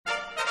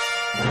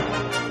Warning,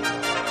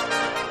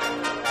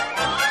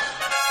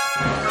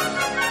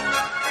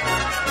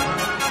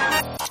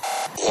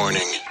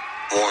 warning,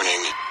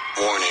 warning,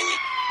 warning,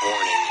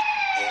 warning.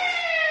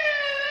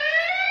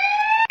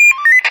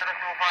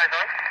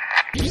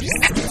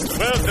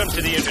 Welcome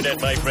to the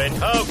Internet, my friend.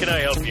 How can I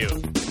help you?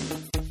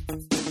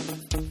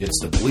 It's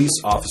the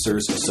Police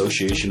Officers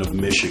Association of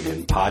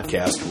Michigan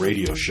podcast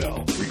radio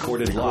show,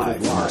 recorded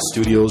live from our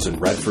studios in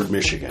Redford,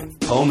 Michigan.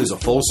 HOME is a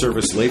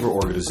full-service labor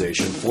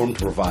organization formed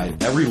to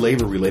provide every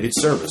labor-related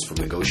service from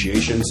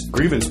negotiations,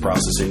 grievance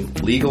processing,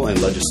 legal and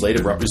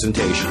legislative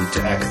representation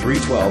to Act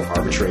 312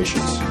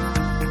 arbitrations.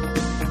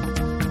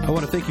 I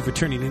want to thank you for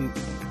tuning in.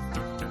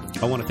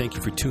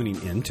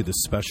 To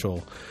this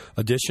special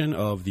edition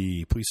of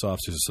the Police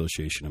Officers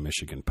Association of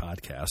Michigan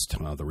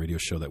podcast, the radio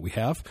show that we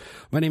have.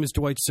 My name is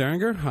Dwight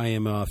Saringer. I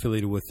am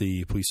affiliated with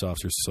the Police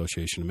Officers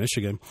Association of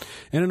Michigan.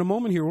 And in a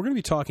moment here, we're going to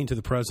be talking to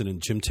the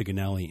president, Jim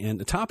Tiganelli. And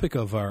the topic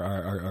of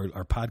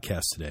our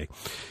podcast today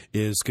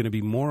is going to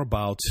be more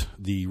about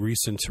the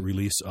recent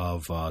release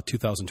of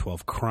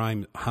 2012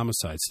 crime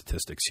homicide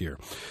statistics here.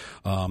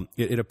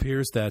 It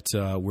appears that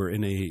we're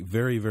in a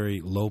very,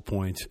 very low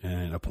point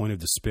and a point of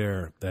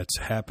despair that's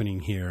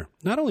happening here,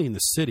 not only in the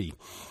city,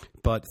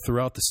 but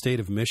throughout the state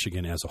of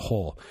Michigan as a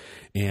whole.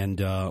 And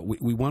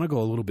we want to go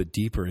a little bit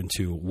deeper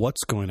into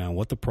what's going on,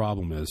 what the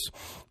problem is,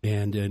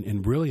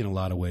 and really in a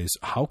lot of ways,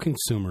 how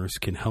consumers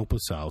can help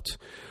us out,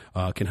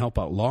 can help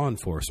out law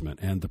enforcement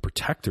and the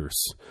protectors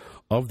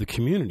of the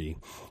community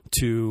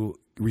to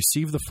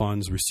receive the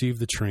funds, receive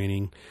the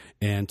training,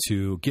 and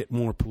to get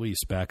more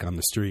police back on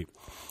the street.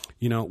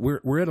 You know,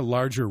 we're at a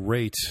larger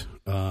rate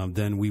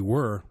than we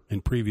were in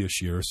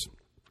previous years.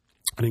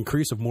 An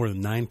increase of more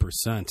than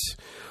 9%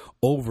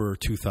 over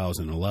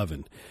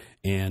 2011.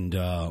 And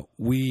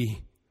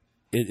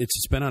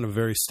it's been on a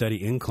very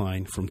steady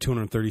incline from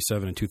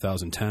 237 in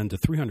 2010 to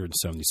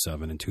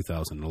 377 in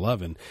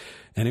 2011.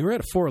 And we're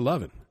at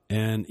 411.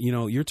 And, you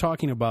know, you're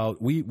talking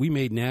about, we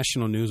made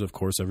national news, of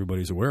course,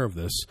 everybody's aware of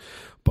this,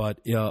 but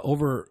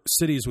over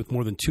cities with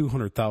more than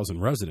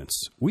 200,000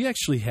 residents, we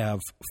actually have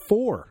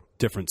 4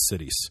 different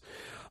cities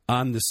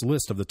on this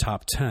list of the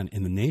top 10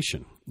 in the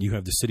nation. You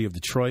have the city of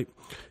Detroit,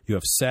 you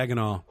have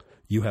Saginaw,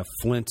 you have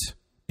Flint,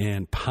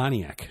 and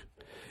Pontiac.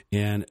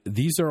 And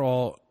these are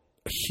all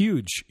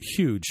huge,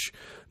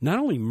 not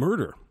only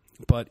murder,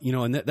 but, you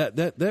know, and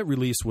that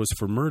release was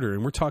for murder.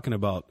 And we're talking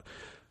about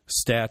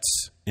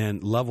stats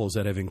and levels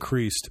that have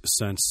increased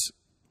since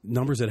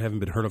numbers that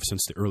haven't been heard of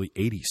since the early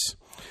 80s.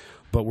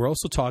 But we're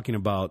also talking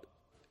about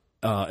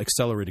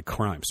accelerated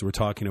crimes. So we're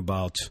talking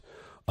about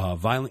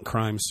violent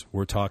crimes.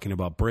 We're talking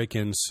about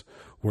break-ins.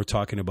 We're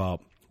talking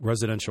about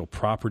residential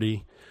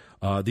property,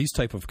 these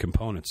type of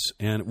components.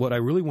 And what I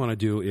really want to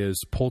do is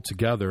pull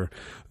together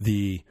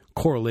the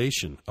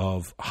correlation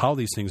of how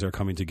these things are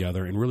coming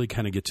together and really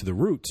kind of get to the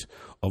root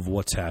of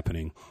what's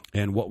happening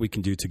and what we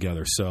can do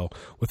together. So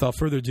without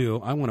further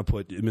ado, I want to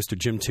put Mr.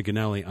 Jim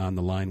Tiganelli on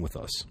the line with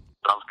us.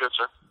 Sounds good,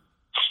 sir.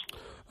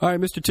 All right,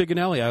 Mr.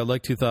 Tiganelli, I would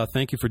like to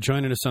thank you for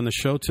joining us on the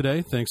show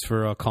today. Thanks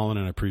for calling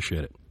in. I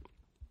appreciate it.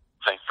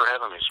 Thanks for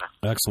having me, sir.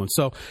 Excellent.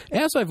 So,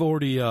 as I've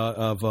already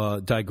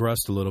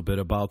digressed a little bit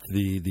about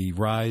the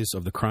rise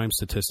of the crime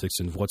statistics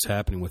and what's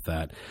happening with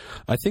that,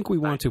 I think we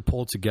want to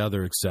pull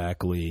together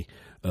exactly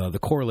the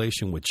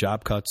correlation with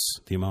job cuts,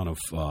 the amount of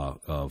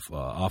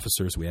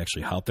officers we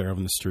actually out there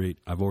on the street.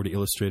 I've already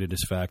illustrated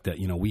this fact that,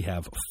 you know, we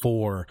have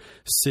 4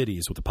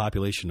 cities with a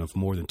population of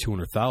more than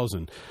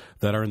 200,000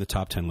 that are in the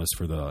top 10 list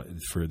for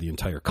the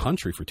entire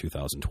country for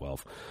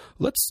 2012.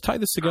 Let's tie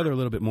this together a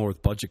little bit more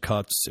with budget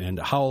cuts and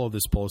how all of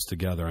this pulls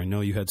together. I know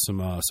you had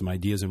some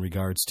ideas in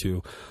regards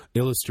to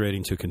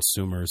illustrating to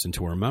consumers and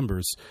to our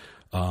members,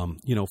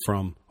 you know,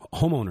 from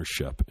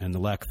homeownership and the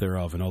lack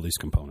thereof and all these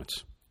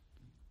components.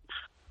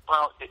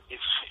 Well, it's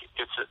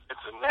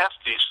a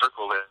nasty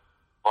circle that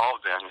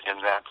involved in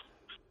that,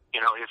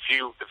 you know, if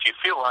you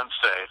feel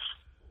unsafe,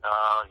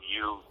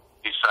 you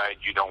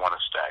decide you don't want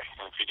to stay,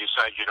 and if you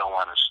decide you don't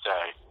want to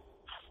stay,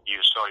 you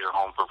sell your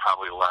home for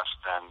probably less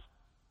than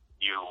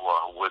you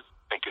would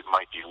think it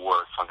might be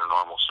worth under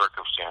normal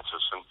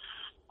circumstances, and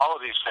all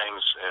of these things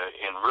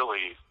in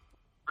really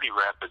pretty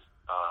rapid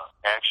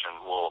action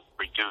will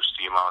reduce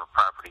the amount of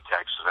property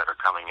taxes that are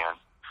coming in.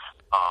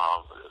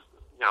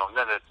 You know, and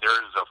then there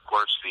is, of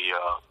course, the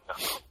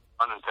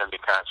unintended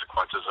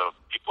consequences of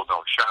people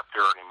don't shop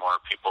here anymore,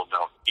 people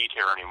don't eat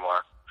here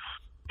anymore,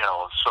 you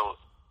know,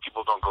 so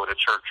people don't go to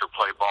church or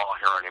play ball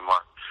here anymore.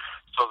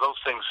 So those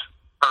things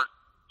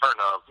turn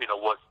you know,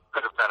 what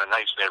could have been a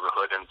nice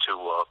neighborhood into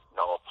you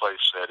know, a place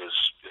that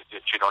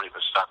you don't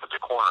even stop at the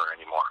corner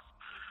anymore.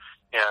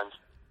 And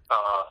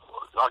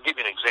I'll give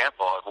you an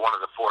example of one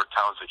of the 4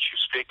 towns that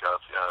you speak of.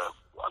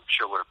 I'm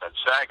sure would have been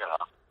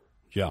Saginaw.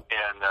 Yeah.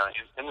 And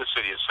in the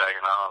city of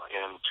Saginaw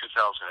in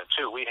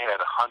 2002, we had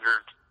 175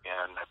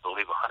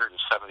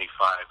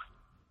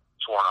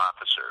 sworn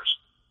officers,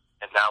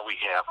 and now we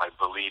have, I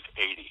believe,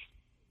 80.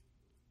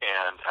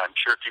 And I'm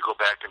sure if you go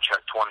back and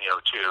check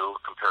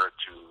 2002 compared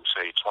to,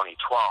 say, 2012,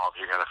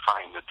 you're going to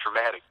find a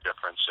dramatic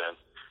difference in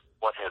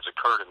what has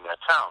occurred in that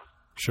town.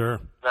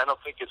 Sure. And I don't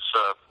think it's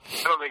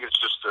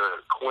just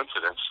a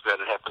coincidence that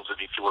it happens to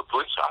be fewer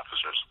police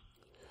officers.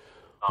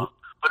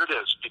 But it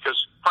is, because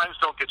crimes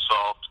don't get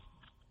solved.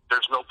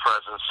 There's no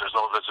presence. There's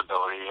no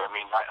visibility. I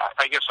mean,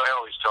 I guess I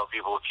always tell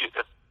people, if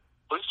the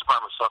police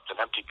department left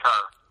an empty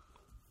car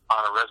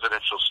on a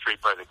residential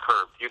street by the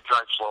curb, you'd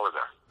drive slower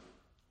there.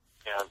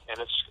 And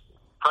its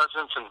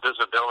presence and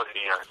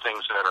visibility are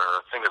things that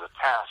are a thing of the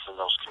past in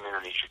those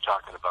communities you're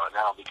talking about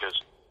now, because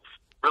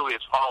really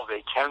it's all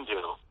they can do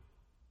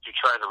to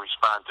try to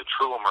respond to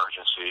true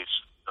emergencies,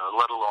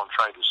 let alone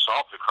try to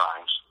solve the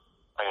crimes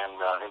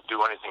and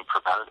do anything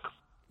preventative.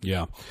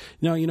 Yeah.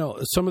 Now,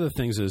 some of the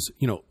things is,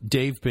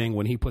 Dave Bing,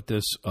 when he put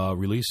this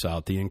release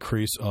out, the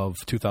increase of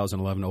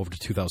 2011 over to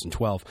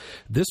 2012,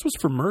 this was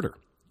for murder.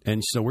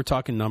 And so we're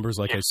talking numbers,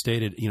 like I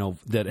stated,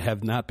 that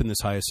have not been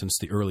this high since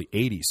the early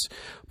 80s.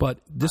 But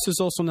this is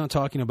also not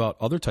talking about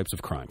other types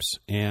of crimes.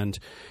 And,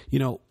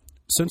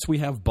 since we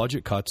have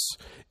budget cuts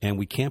and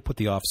we can't put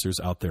the officers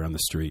out there on the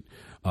street,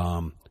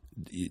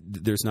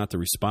 there's not the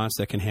response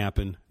that can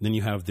happen. Then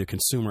you have the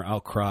consumer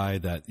outcry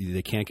that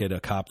they can't get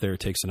a cop there. It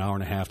takes an hour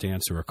and a half to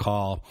answer a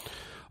call.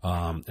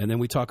 And then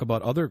we talk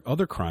about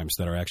other crimes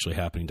that are actually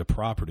happening to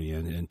property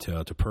and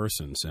to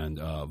persons, and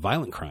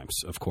violent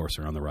crimes, of course,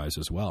 are on the rise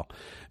as well.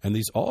 And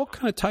these all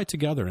kind of tie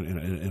together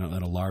in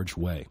a large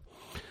way.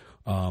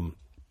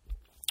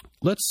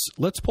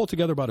 Let's pull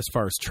together about as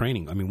far as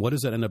training. I mean, what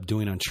does that end up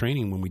doing on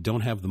training when we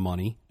don't have the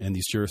money, and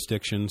these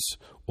jurisdictions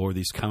or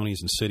these counties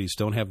and cities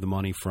don't have the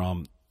money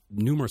from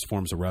numerous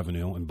forms of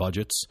revenue and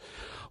budgets?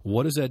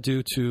 What does that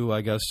do to, I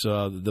guess,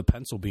 the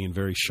pencil being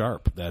very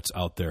sharp that's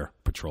out there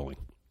patrolling?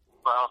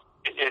 Well,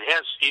 it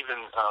has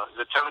even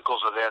the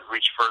tentacles of that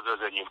reach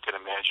further than you can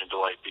imagine,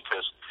 Dwight,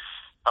 because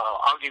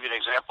I'll give you an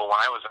example.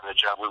 When I was on the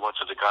job, we went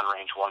to the gun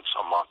range once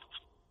a month.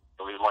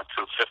 We went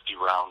through 50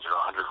 rounds or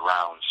 100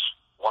 rounds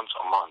once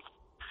a month,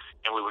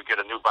 and we would get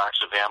a new box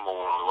of ammo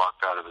when we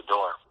walked out of the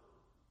door.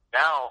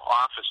 Now,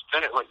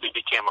 then it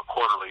became a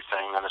quarterly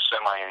thing, then a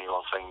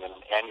semi-annual thing, then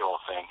an annual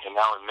thing, and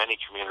now in many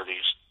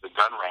communities, the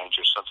gun range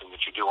is something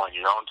that you do on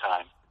your own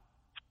time.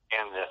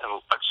 And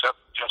except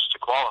just to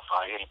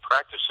qualify, any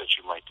practice that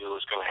you might do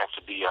is going to have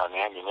to be on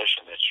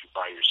ammunition that you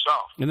buy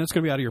yourself. And that's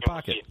going to be out of your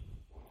pocket.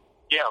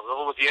 Yeah,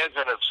 well, with the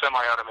advent of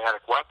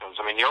semi-automatic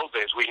weapons, I mean, in the old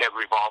days we had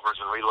revolvers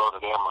and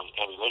reloaded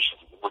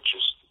ammunition, which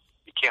is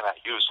you cannot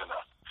use in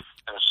a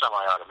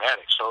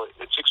semi-automatic. So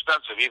it's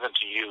expensive even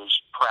to use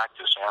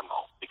practice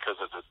ammo because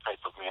of the type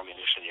of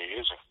ammunition you're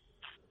using.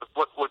 But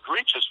what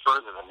reaches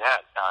further than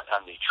that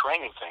on the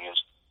training thing is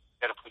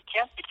that if we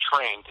can't be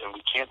trained and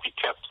we can't be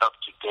kept up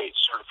to date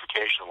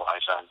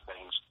certification-wise on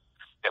things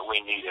that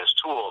we need as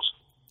tools,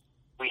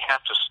 we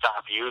have to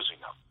stop using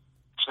them.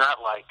 It's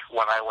not like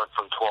when I went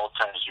from 12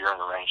 times a year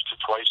in the range to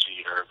twice a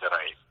year that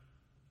I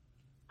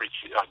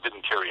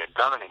didn't carry a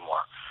gun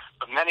anymore.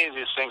 But many of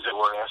these things that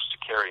we're asked to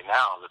carry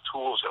now, the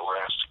tools that we're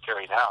asked to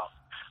carry now,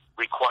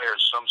 require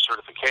some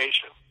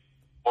certification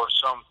or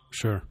some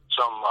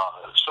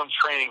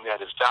training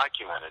that is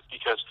documented,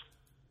 because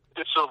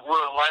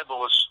we're a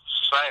libelous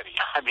society.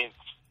 I mean,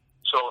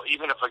 so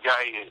even if a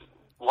guy,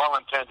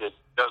 well-intended,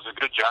 does a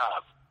good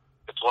job,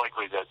 it's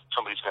likely that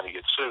somebody's going to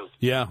get sued.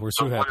 Yeah, we're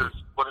so happy.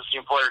 What does the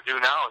employer do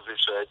now? As they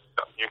said,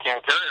 you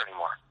can't carry it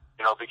anymore,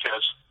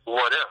 because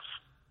what if?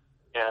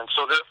 And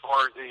so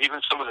therefore, even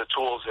some of the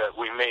tools that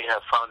we may have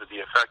found to be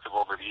effective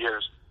over the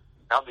years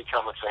now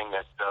become a thing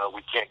that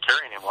we can't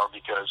carry anymore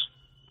because,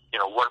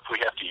 what if we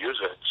have to use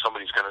it?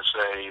 Somebody's going to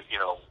say,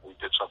 we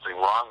did something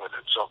wrong with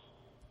it. So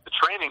the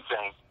training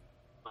thing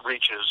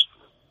reaches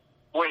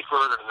way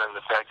further than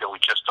the fact that we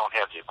just don't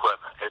have the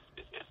equipment.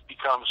 It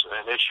becomes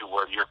an issue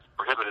where you're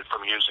prohibited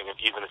from using it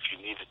even if you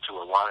needed to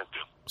or wanted to.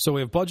 So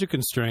we have budget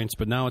constraints,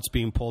 but now it's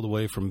being pulled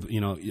away from,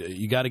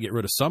 you got to get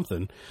rid of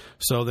something.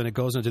 So then it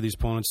goes into these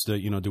opponents that,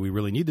 do we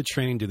really need the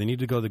training? Do they need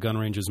to go to the gun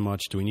range as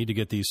much? Do we need to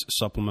get these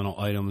supplemental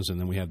items? And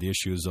then we have the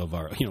issues of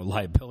our,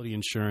 liability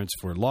insurance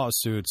for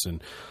lawsuits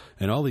and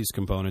all these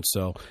components.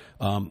 So,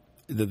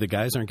 the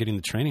guys aren't getting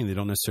the training. They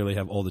don't necessarily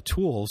have all the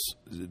tools.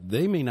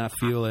 They may not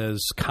feel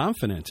as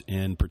confident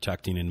in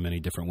protecting in many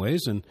different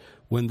ways. And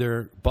when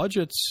their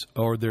budgets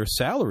or their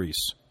salaries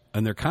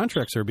and their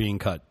contracts are being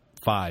cut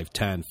 5,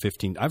 10,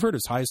 15, I've heard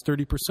as high as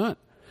 30%.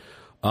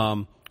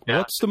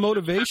 What's the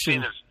motivation?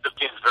 15 is a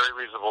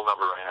very reasonable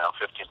number right now,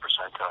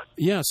 15% cut.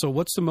 Yeah, so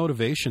what's the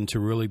motivation to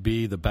really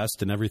be the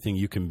best in everything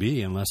you can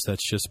be unless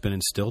that's just been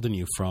instilled in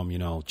you from,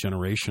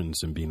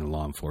 generations and being in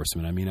law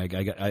enforcement? I mean,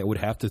 I would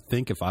have to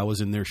think if I was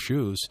in their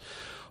shoes,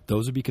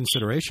 those would be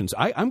considerations.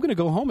 I'm going to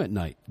go home at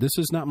night. This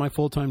is not my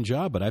full-time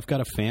job, but I've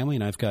got a family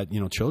and I've got,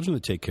 children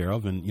to take care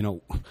of.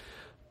 And,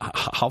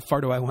 how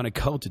far do I want to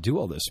go to do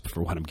all this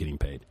for what I'm getting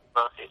paid?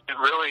 It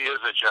really is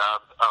a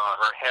job,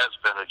 or has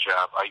been a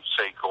job, I'd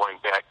say,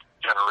 going back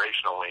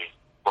generationally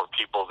for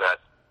people that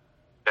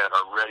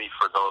are ready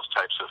for those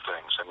types of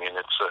things. I mean,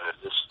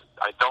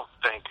 I don't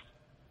think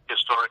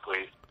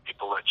historically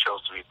people that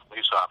chose to be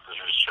police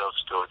officers chose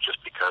to do it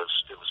just because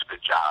it was a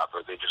good job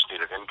or they just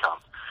needed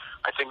income.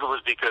 I think it was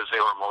because they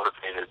were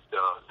motivated.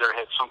 There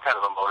had some kind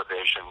of a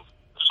motivation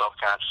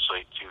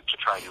self-consciously to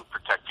try to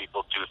protect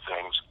people, do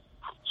things,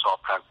 solve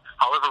crime,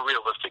 however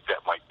realistic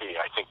that might be.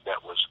 I think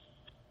that's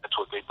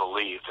what they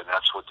believed, and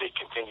that's what they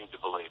continue to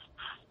believe.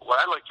 What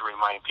I like to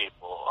remind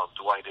people of,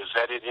 Dwight, is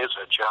that it is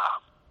a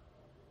job.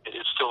 It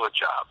is still a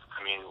job.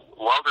 I mean,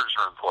 welders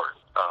are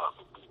important.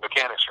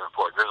 Mechanics are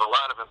important. There's a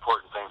lot of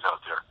important things out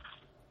there.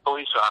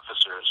 Police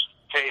officers,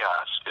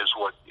 chaos is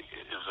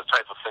the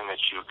type of thing that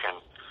you can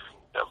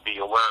be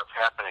aware of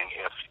happening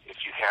if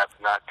you have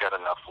not got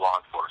enough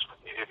law enforcement.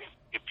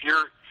 If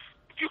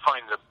you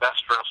find the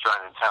best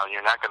restaurant in town,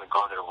 you're not going to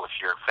go there with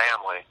your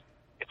family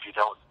if you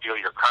don't feel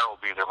your car will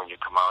be there when you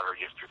come out, or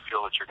if you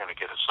feel that you're going to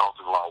get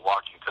assaulted while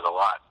walking to the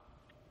lot.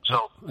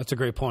 So that's a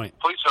great point.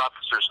 Police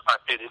officers,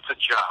 it's a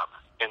job,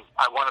 and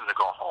I want them to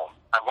go home.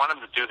 I want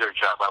them to do their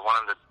job. I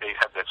want them to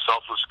have that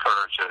selfless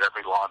courage that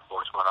every law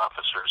enforcement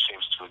officer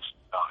seems to,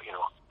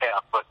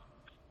 have. But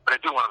I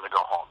do want them to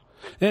go home.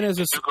 And as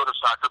they do go to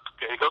soccer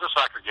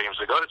games.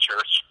 They go to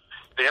church.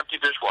 They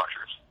empty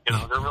dishwashers.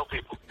 They're real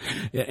people.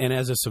 Yeah, and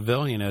as a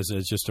civilian, as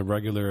just a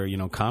regular,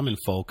 common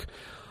folk,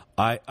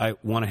 I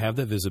want to have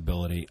that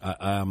visibility.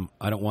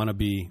 I don't want to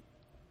be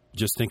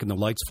just thinking the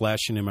lights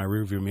flashing in my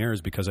rearview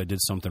mirrors because I did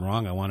something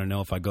wrong. I want to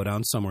know if I go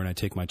down somewhere and I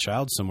take my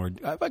child somewhere,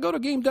 if I go to a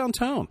game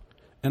downtown.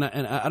 And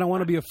I don't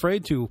want to be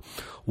afraid to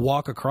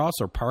walk across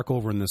or park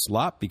over in this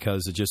lot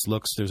because it just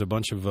looks, there's a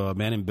bunch of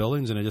abandoned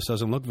buildings and it just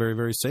doesn't look very,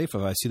 very safe.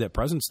 If I see that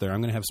presence there,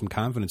 I'm going to have some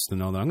confidence to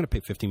know that I'm going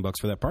to pay $15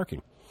 for that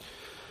parking.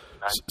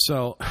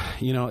 So,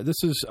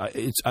 this is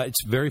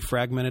it's very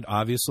fragmented.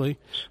 Obviously,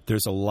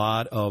 there's a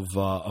lot of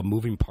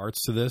moving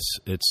parts to this.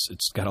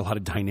 It's got a lot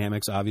of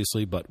dynamics,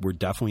 obviously, but we're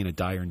definitely in a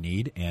dire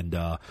need. And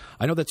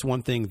I know that's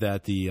one thing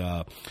that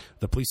the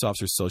Police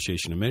Officers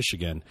Association of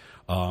Michigan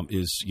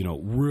is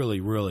really,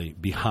 really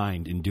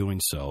behind in doing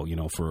so.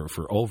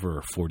 For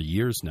over 40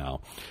 years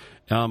now.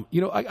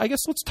 I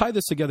guess let's tie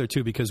this together,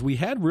 too, because we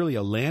had really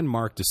a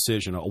landmark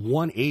decision, a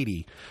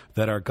 180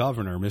 that our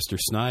governor, Mr.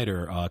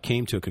 Snyder,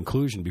 came to a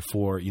conclusion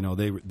before,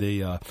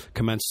 they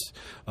commenced,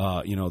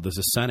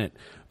 the Senate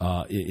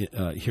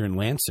here in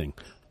Lansing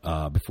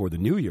before the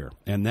new year.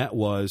 And that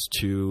was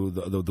to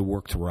the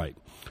work to right,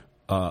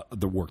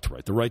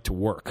 the right to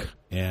work,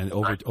 and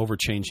over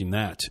changing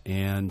that.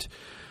 And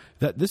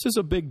that this is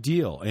a big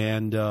deal.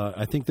 And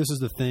I think this is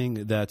the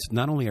thing that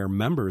not only our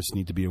members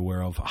need to be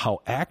aware of, how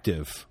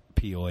active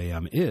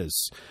POAM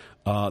is,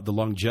 the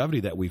longevity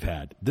that we've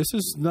had. This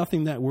is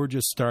nothing that we're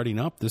just starting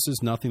up. This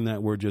is nothing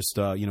that we're just,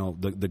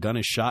 the gun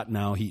is shot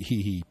now.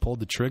 He pulled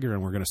the trigger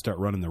and we're going to start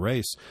running the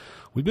race.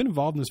 We've been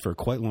involved in this for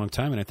quite a long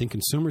time, and I think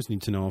consumers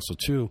need to know also,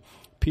 too,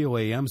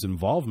 POAM's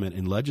involvement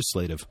in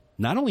legislative,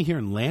 not only here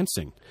in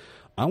Lansing.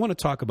 I want to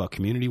talk about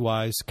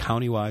community-wise,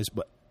 county-wise,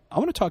 but I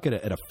want to talk at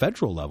a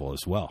federal level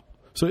as well.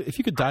 So if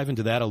you could dive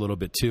into that a little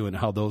bit, too, and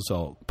how those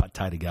all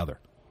tie together.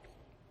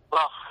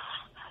 Well,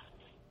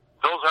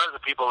 those are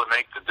the people that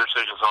make the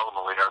decisions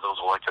ultimately, are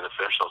those elected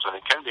officials, and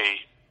it can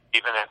be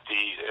even at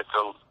the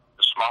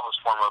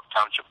smallest form of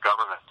township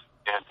government.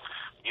 And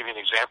to give you an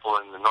example,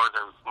 in the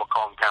northern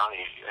Macomb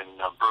County, in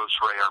Bruce,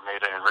 Ray,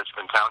 Armada, and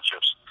Richmond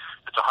townships,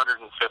 it's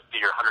 150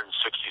 or 160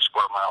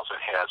 square miles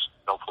that has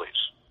no police.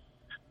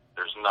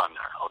 There's none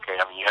there. Okay,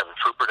 I mean, you have a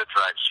trooper that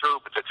drives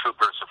through, but the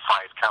trooper is a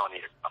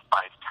five-county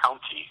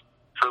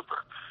trooper.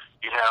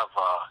 You have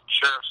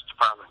sheriff's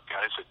department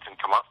guys that can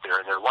come up there,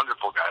 and they're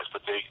wonderful guys,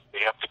 but they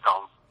have to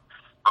come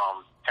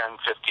from 10,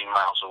 15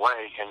 miles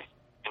away, and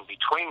in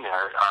between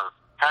there are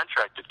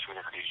contracted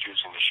communities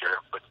using the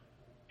sheriff, but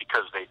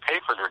because they pay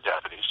for their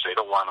deputies, they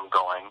don't want them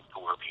going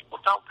to where people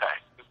don't pay.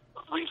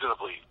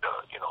 Reasonably,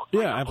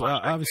 Yeah,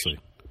 obviously.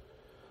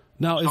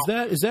 Now, is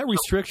that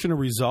restriction a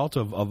result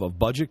of a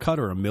budget cut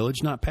or a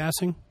millage not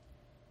passing?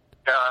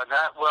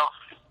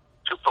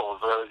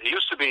 Twofold. It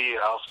used to be,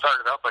 I'll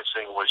start it out by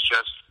saying it was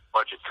just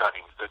budget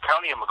cutting. The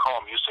county of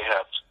Macomb used to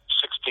have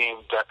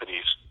 16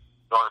 deputies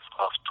north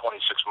of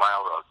 26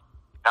 Mile Road.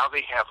 Now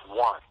they have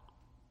one.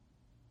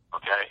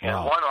 Okay? Wow. And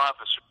one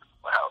officer,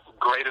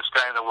 greatest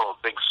guy in the world,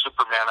 big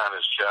Superman on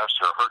his chest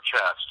or her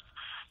chest,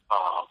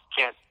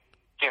 can't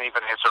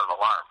even answer an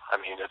alarm.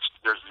 I mean,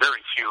 there's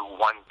very few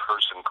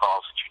one-person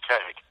calls that you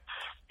take,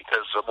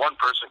 because the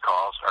one-person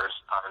calls are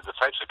the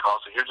types of calls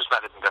that you're just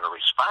not even going to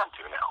respond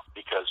to now,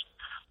 because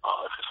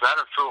if it's not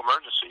a true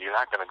emergency, you're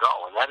not going to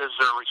go, and that is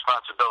their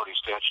responsibility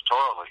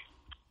statutorily.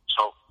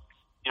 So,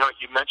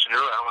 you mentioned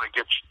earlier, I don't want to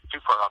get too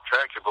far off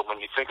track here, but when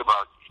you're talking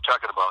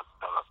about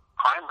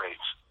crime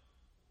rates,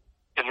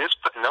 in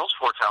those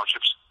four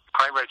townships,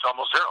 crime rate's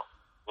almost zero.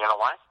 You know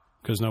why?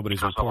 Because nobody's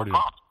reported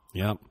it.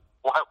 Yep.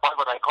 Why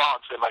would I call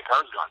and say my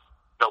car's gone?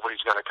 Nobody's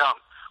going to come.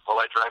 Will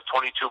I drive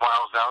 22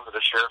 miles down to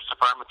the sheriff's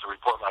department to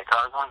report my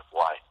car's gone?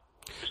 Why?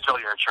 Just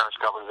tell your insurance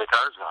company the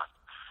car's gone.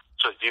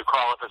 So do you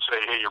call up and say,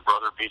 hey, your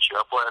brother beat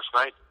you up last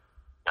night?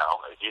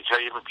 No. Do you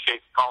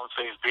call and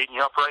say he's beating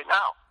you up right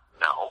now?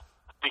 No.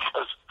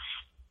 Because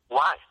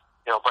why?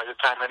 By the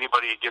time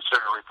anybody gets there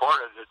to report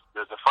it,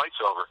 the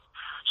fight's over.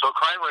 So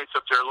crime rates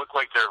up there look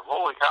like they're,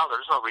 holy cow,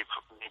 there's no need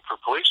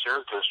for police here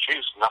because,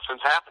 geez,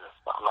 nothing's happening.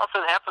 Well,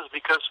 nothing happens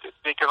because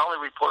they can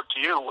only report to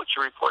you what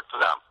you report to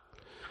them.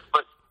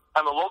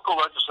 on the local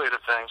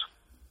legislative things,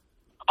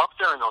 up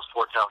there in those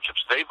 4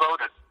 townships, they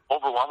voted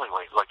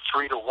overwhelmingly, like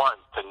 3-1,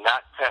 to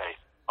not pay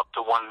up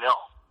to $1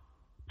 million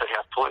to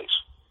have police.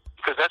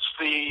 Because that's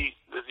the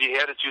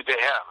attitude they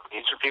have.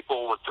 These are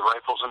people with the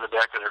rifles in the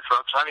back of their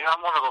trucks. I mean, I'm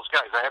one of those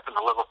guys. I happen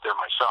to live up there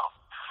myself.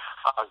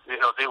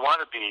 They want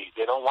to be.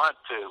 They don't want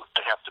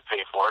to have to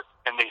pay for it,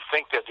 and they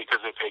think that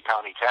because they pay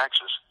county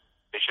taxes,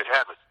 they should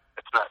have it.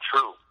 It's not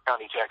true.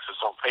 County taxes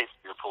don't pay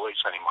for your police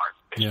anymore.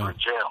 It's for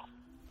jail.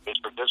 It's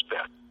for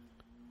dispatch.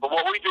 But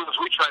what we do is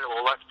we try to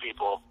elect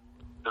people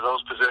to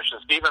those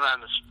positions, even on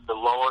the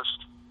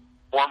lowest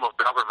form of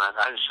government.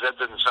 That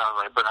didn't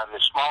sound right, but on the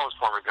smallest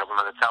form of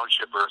government, a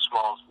township or a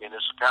small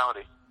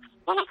municipality,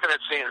 we're looking at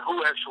seeing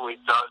who actually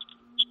does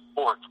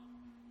support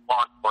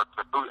law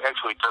enforcement, who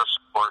actually does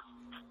support,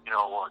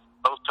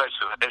 those types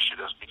of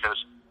initiatives, because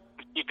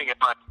keeping in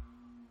mind,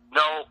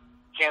 no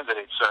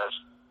candidate says,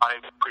 I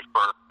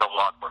prefer no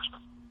law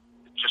enforcement.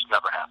 It just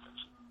never happens.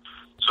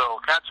 So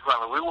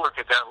consequently, we work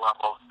at that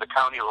level, the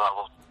county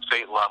level,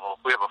 state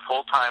level. We have a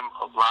full-time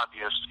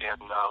lobbyist in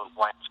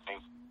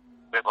Lansing.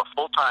 We have a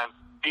full-time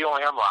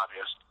BLM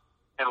lobbyist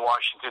in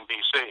Washington,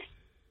 D.C.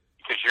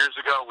 Because years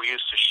ago, we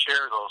used to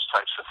share those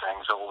types of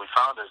things, and what we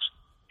found is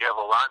you have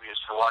a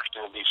lobbyist in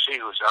Washington, D.C.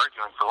 who's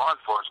arguing for law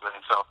enforcement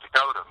in South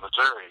Dakota,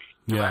 Missouri,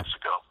 New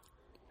Mexico.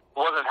 It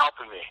wasn't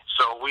helping me.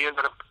 So we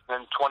ended up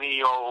in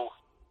 2001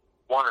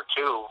 or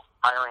 2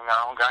 hiring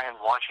our own guy in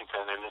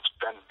Washington, and it's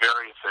been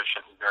very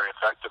efficient and very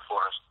effective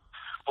for us.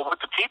 But what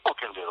the people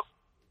can do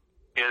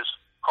is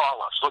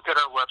call us. Look at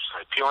our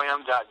website,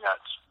 POAM.net.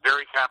 It's a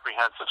very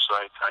comprehensive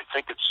site. I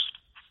think it's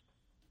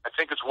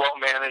well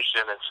managed,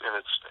 and it's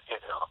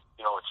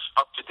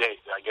up to date,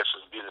 I guess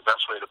would be the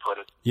best way to put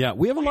it. Yeah,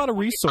 we have a lot of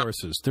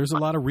resources. There's a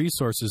lot of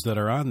resources that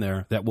are on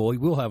there that we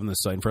will have on the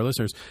site. And for our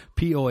listeners,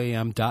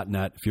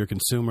 POAM.net. If you're a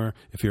consumer,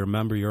 if you're a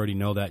member, you already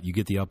know that. You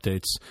get the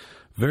updates.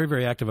 Very,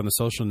 very active on the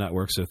social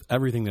networks with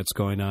everything that's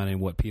going on and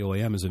what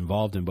POAM is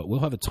involved in. But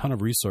we'll have a ton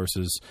of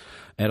resources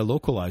at a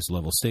localized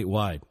level,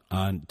 statewide,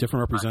 on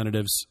different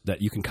representatives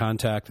that you can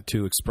contact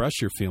to express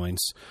your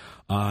feelings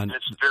on. And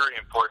it's very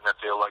important that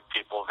they elect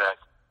people that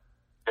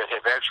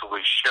have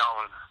actually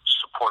shown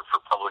support for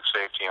public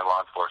safety and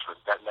law enforcement.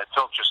 That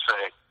don't just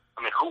say,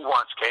 who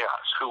wants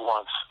chaos? Who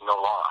wants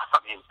no law?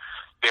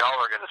 They all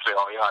are going to say,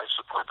 oh, yeah, I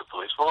support the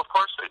police. Well, of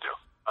course they do.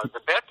 The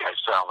bad guys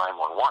dial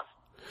 911.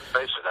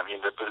 Face it,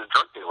 the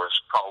drug dealers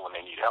call when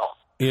they need help.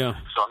 Yeah.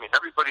 So,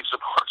 everybody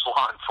supports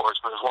law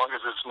enforcement as long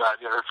as it's not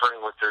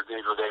interfering with their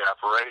day-to-day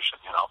operation,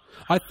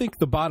 I think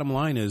the bottom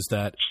line is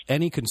that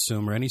any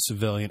consumer, any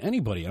civilian,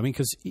 anybody,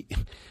 because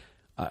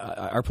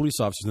our police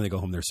officers, when they go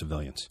home, they're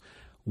civilians.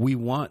 We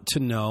want to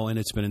know, and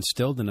it's been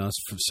instilled in us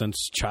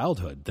since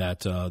childhood,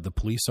 that the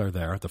police are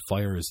there, the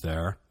fire is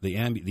there, the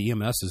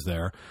EMS is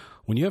there.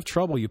 When you have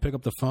trouble, you pick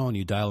up the phone,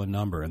 you dial a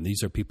number, and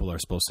these are people who are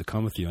supposed to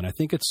come with you. And I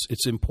think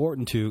it's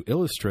important to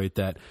illustrate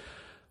that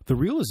the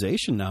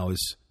realization now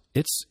is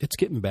it's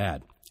getting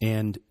bad,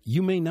 and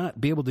you may not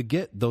be able to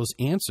get those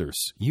answers.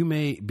 You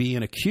may be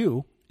in a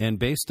queue, and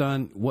based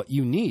on what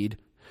you need,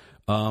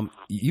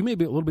 you may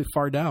be a little bit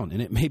far down,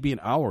 and it may be an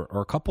hour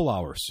or a couple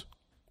hours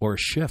or a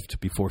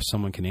shift before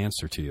someone can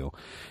answer to you.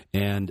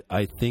 And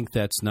I think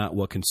that's not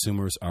what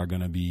consumers are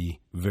going to be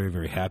very,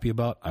 very happy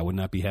about. I would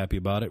not be happy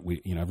about it.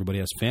 Everybody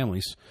has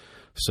families.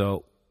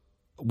 So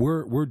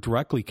we're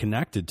directly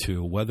connected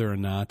to whether or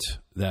not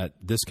that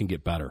this can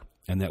get better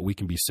and that we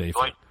can be safer.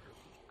 Well,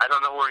 I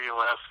don't know where you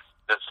live.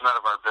 That's none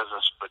of our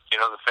business. But,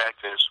 the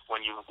fact is,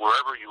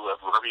 wherever you live,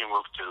 wherever you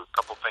move to, a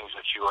couple things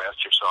that you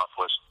asked yourself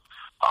was,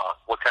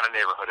 what kind of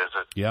neighborhood is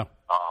it? Yeah.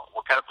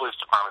 What kind of police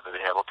department do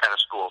they have? What kind of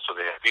schools do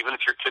they have? Even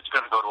if your kid's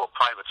going to go to a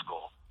private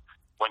school,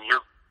 when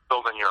you're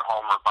building your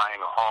home or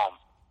buying a home,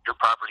 your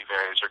property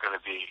values are going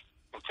to be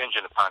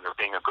contingent upon there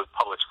being a good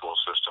public school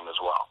system as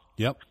well.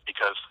 Yep.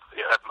 Because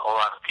a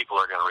lot of people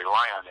are going to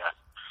rely on that.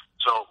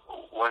 So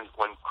when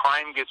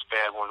crime gets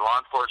bad, when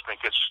law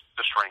enforcement gets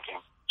to shrinking,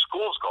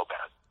 schools go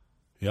bad.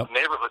 Yep.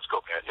 Neighborhoods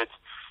go bad.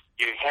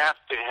 You have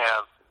to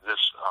have this,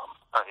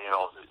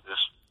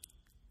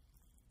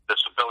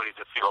 this ability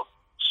to feel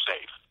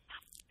safe.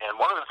 And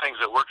one of the things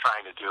that we're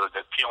trying to do,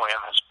 that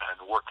POAM has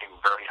been working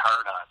very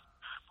hard on,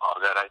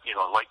 that I'd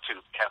like to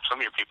have some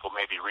of your people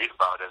maybe read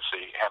about as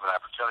they have an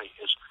opportunity,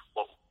 is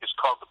what is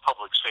called the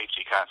public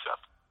safety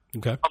concept.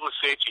 Okay. Public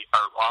safety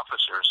are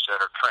officers that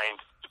are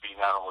trained to be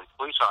not only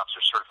police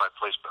officers, certified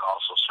police, but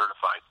also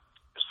certified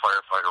as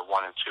firefighter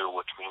 1 and 2,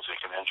 which means they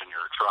can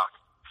engineer a truck.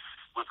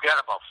 We've got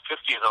about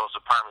 50 of those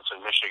departments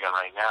in Michigan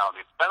right now.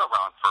 They've been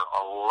around for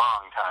a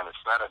long time.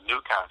 It's not a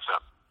new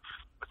concept.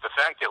 But the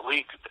fact that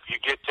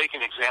take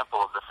an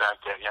example of the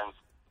fact that in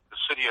the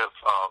city of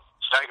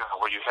Saginaw,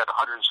 where you had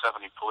 170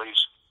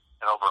 police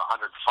and over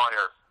 100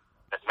 fire,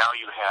 that now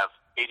you have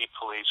 80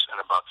 police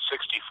and about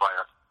 60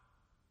 fire.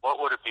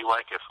 What would it be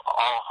like if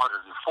all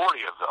 140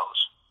 of those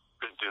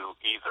could do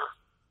either?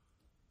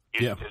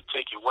 It'd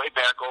take you way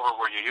back over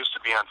where you used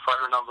to be on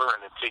fire number,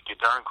 and it'd take you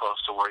darn close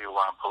to where you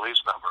were on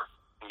police number,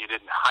 and you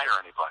didn't hire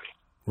anybody.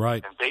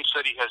 Right. And Bay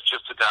City has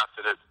just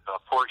adopted it.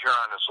 Port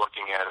Huron is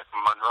looking at it.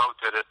 Monroe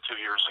did it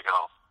 2 years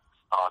ago.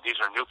 These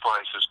are new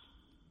places.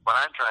 What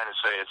I'm trying to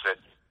say is that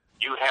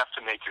you have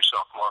to make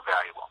yourself more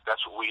valuable.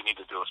 That's what we need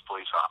to do as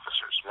police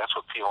officers. And that's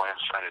what PON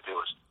is trying to do,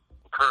 is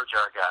encourage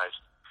our guys.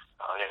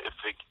 If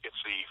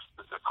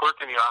the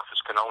clerk in the office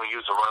can only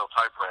use a Royal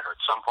typewriter,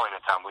 at some point in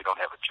time we don't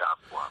have a job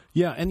for them.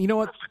 Yeah, and you know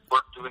what? If the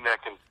clerk doing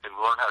that can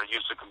learn how to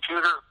use the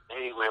computer,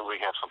 hey, we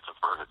have something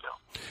for her to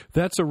do.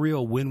 That's a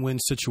real win-win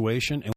situation. And